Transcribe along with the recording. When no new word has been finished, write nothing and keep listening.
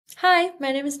Hi,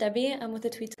 my name is Debbie. I'm with the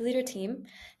TweetDeleter team.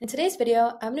 In today's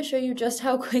video, I'm going to show you just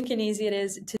how quick and easy it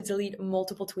is to delete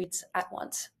multiple tweets at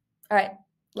once. All right,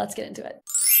 let's get into it.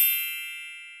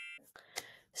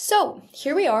 So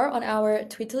here we are on our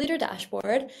TweetDeleter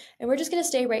dashboard, and we're just going to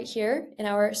stay right here in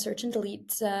our search and delete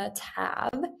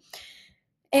tab.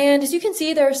 And as you can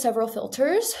see, there are several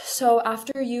filters. So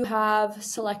after you have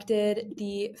selected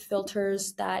the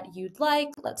filters that you'd like,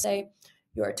 let's say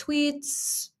your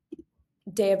tweets,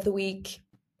 day of the week,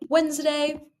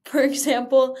 Wednesday, for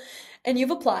example, and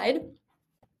you've applied,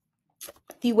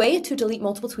 the way to delete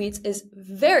multiple tweets is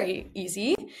very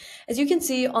easy. As you can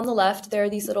see on the left, there are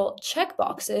these little check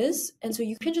boxes, and so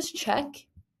you can just check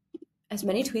as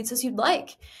many tweets as you'd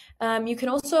like. You can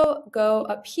also go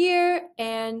up here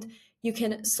and you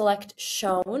can select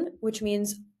shown, which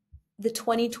means the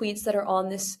 20 tweets that are on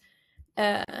this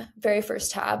very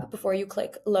first tab before you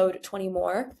click load 20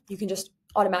 more. You can just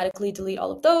automatically delete all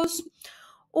of those,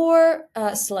 or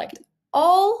select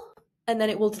all, and then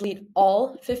it will delete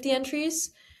all 50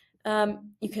 entries.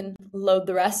 You can load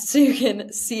the rest so you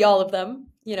can see all of them,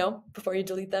 before you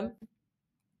delete them.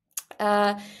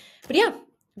 But yeah,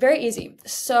 very easy.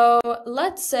 So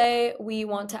let's say we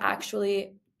want to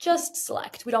actually just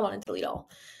select. We don't want to delete all.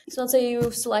 So let's say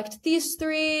you select these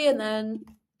three and then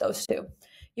those two.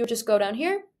 You'll just go down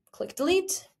here, click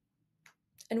delete,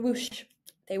 and whoosh,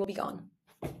 they will be gone.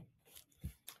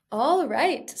 All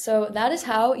right, so that is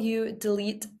how you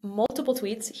delete multiple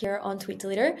tweets here on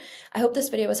TweetDeleter. I hope this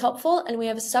video was helpful, and we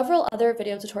have several other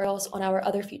video tutorials on our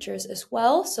other features as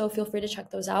well, so feel free to check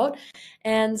those out.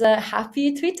 And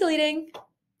happy tweet deleting!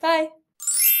 Bye!